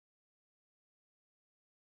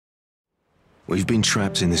We've been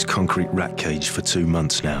trapped in this concrete rat cage for 2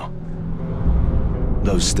 months now.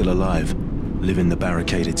 Those still alive live in the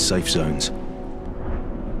barricaded safe zones.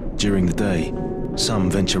 During the day,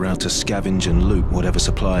 some venture out to scavenge and loot whatever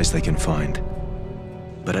supplies they can find.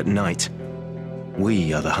 But at night,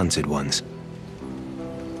 we are the hunted ones.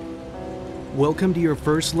 Welcome to your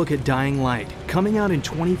first look at Dying Light, coming out in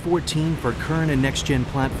 2014 for current and next-gen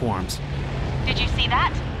platforms. Did you see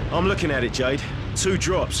that? I'm looking at it, Jade. 2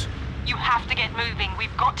 drops. You have to get moving.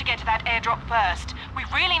 We've got to get to that airdrop first. We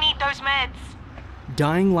really need those meds.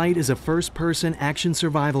 Dying Light is a first-person action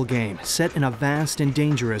survival game set in a vast and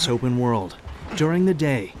dangerous open world. During the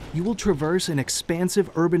day, you will traverse an expansive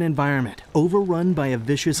urban environment overrun by a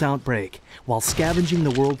vicious outbreak, while scavenging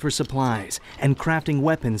the world for supplies and crafting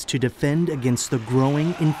weapons to defend against the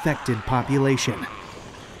growing infected population.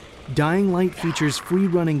 Dying Light features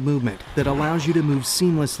free-running movement that allows you to move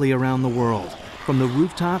seamlessly around the world, from the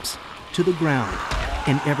rooftops to the ground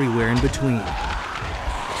and everywhere in between.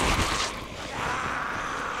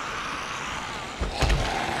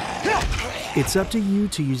 It's up to you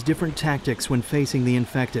to use different tactics when facing the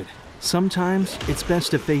infected. Sometimes it's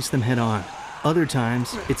best to face them head-on. Other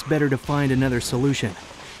times, it's better to find another solution.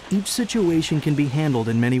 Each situation can be handled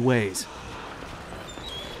in many ways.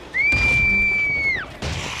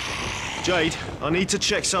 Jade, I need to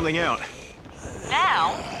check something out.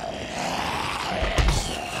 Now?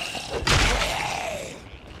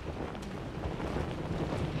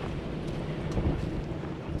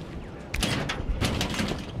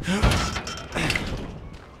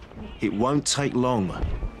 It won't take long.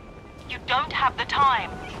 You don't have the time.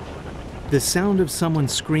 The sound of someone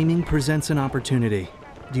screaming presents an opportunity.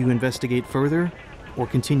 Do you investigate further or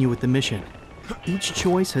continue with the mission? Each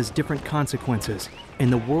choice has different consequences,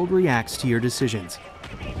 and the world reacts to your decisions.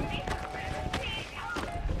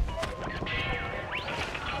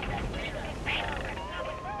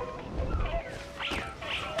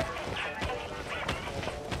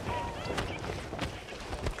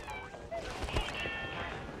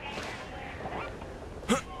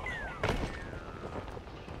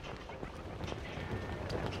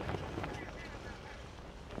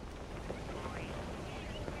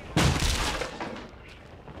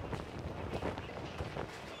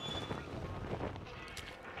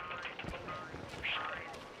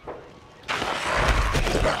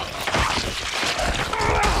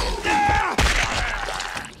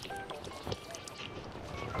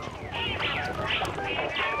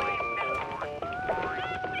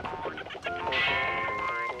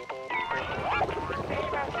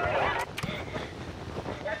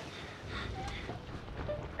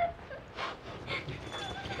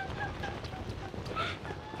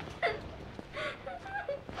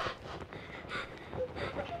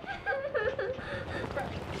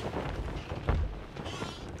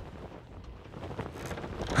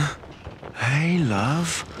 Hey,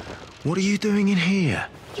 love. What are you doing in here?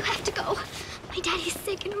 You have to go. My daddy's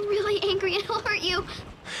sick and really angry and he'll hurt you.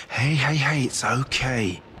 Hey, it's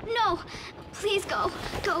okay. No, please go.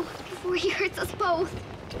 Go before he hurts us both.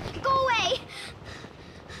 Go away.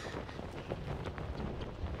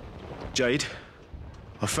 Jade,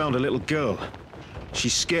 I found a little girl.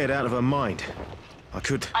 She's scared out of her mind.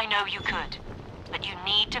 I know you could, but you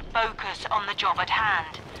need to focus on the job at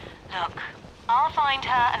hand. Look, I'll find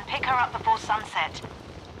her and pick her up before sunset.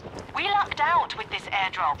 We lucked out with this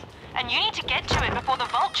airdrop, and you need to get to it before the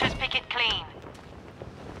vultures pick it clean.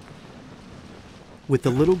 With the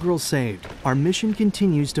little girl saved, our mission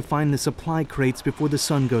continues to find the supply crates before the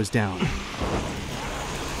sun goes down.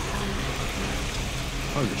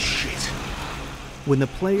 Holy shit. When the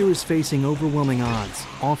player is facing overwhelming odds,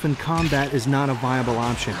 often combat is not a viable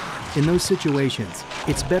option. In those situations,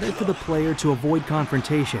 it's better for the player to avoid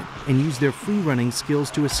confrontation and use their free-running skills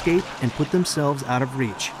to escape and put themselves out of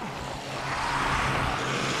reach.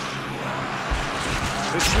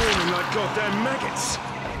 They're swarming like goddamn maggots.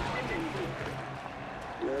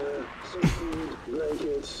 Some food,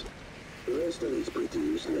 blankets. The rest of it's pretty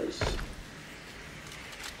useless.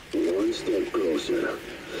 One step closer,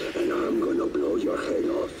 and I'm gonna blow your head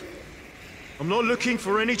off. I'm not looking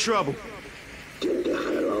for any trouble. Get the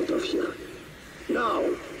hell out of here. Now!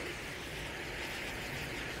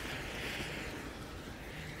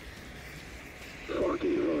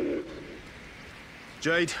 Fucking run it.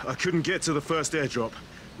 Jade, I couldn't get to the first airdrop.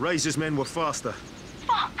 Razor's men were faster.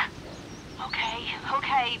 Fuck!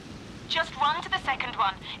 Okay. Just run to the second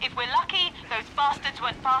one. If we're lucky, those bastards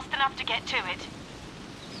weren't fast enough to get to it.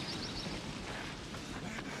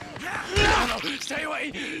 No, stay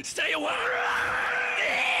away! Stay away!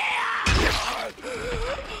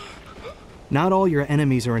 Not all your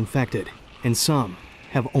enemies are infected, and some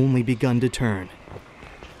have only begun to turn.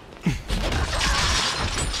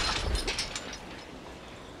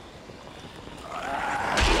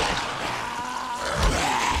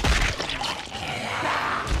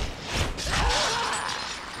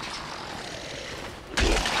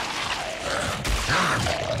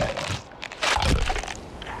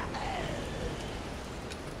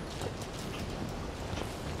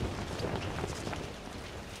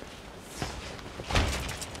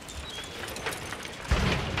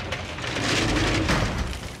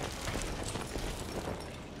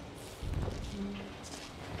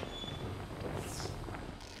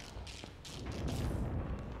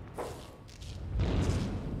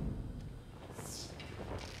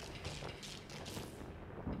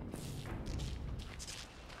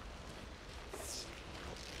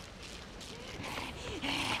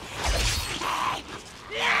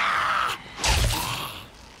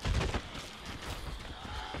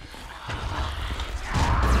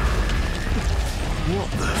 What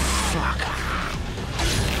the fuck?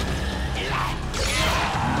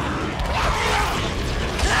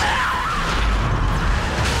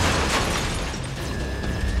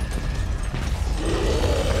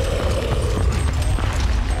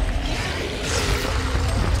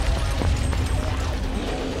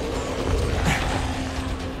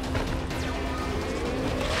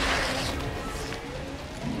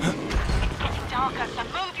 It's getting darker, so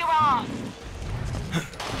move your ass.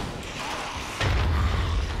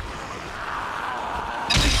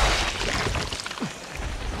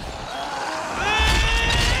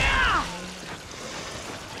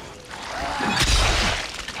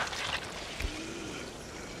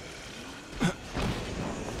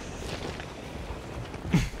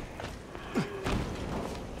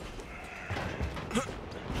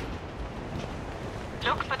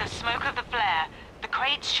 Look for the smoke of the flare. The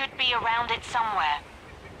crates should be around it somewhere.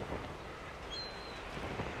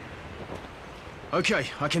 Okay,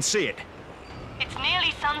 I can see it. It's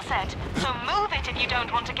nearly sunset, so move it if you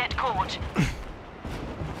don't want to get caught.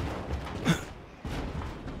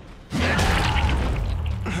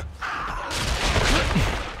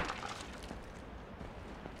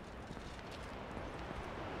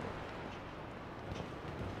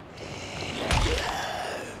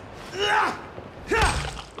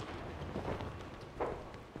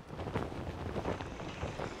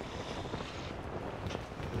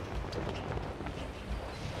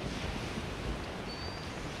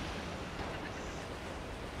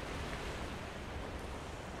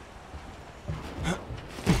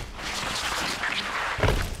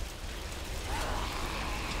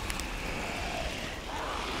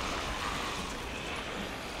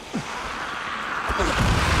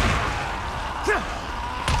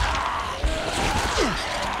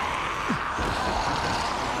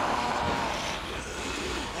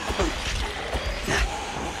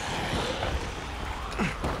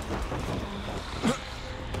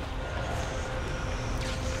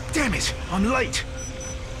 Damn it, I'm late.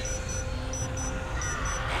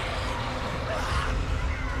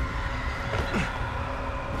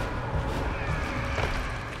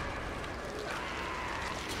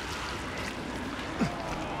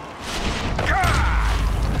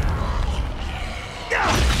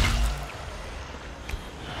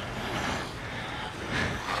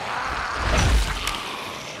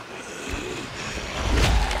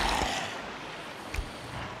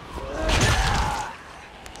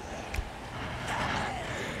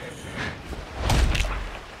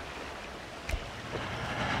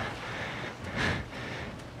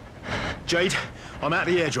 Jade, I'm at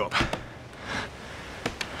the airdrop.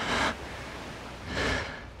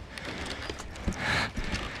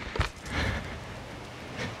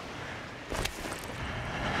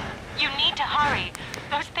 You need to hurry.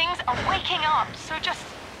 Those things are waking up, so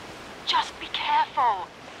just be careful.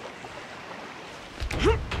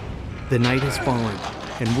 The night has fallen,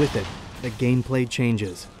 and with it, the gameplay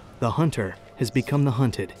changes. The hunter has become the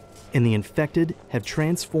hunted, and the infected have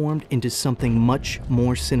transformed into something much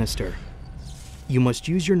more sinister. You must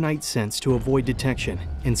use your night sense to avoid detection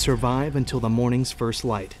and survive until the morning's first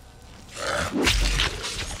light.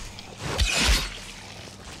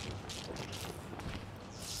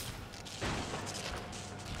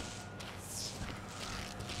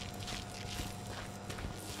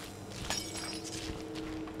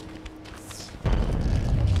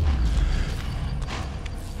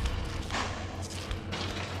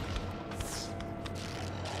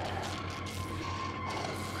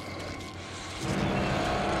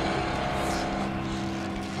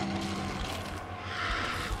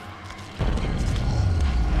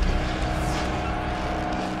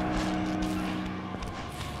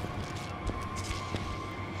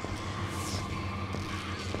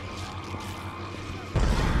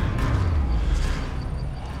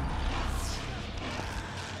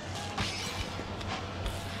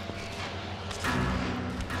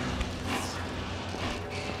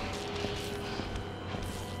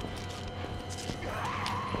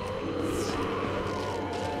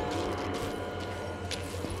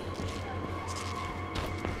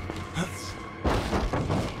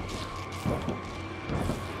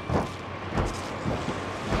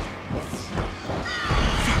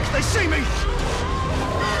 see me!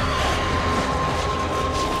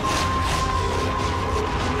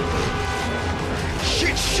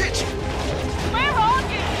 Shit, shit! Where are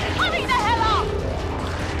you? Hurry the hell up!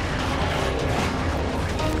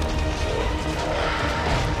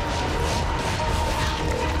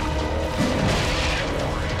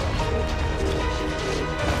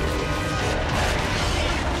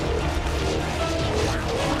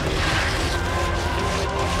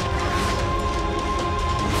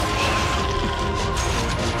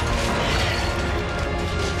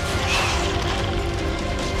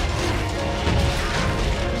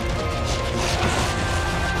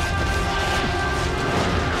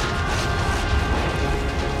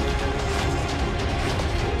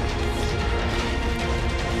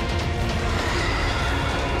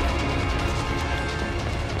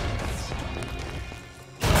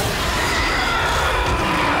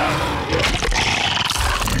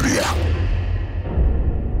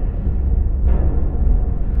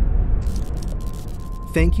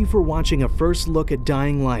 Thank you for watching a first look at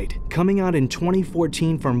Dying Light, coming out in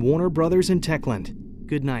 2014 from Warner Brothers and Techland.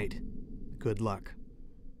 Good night. Good luck.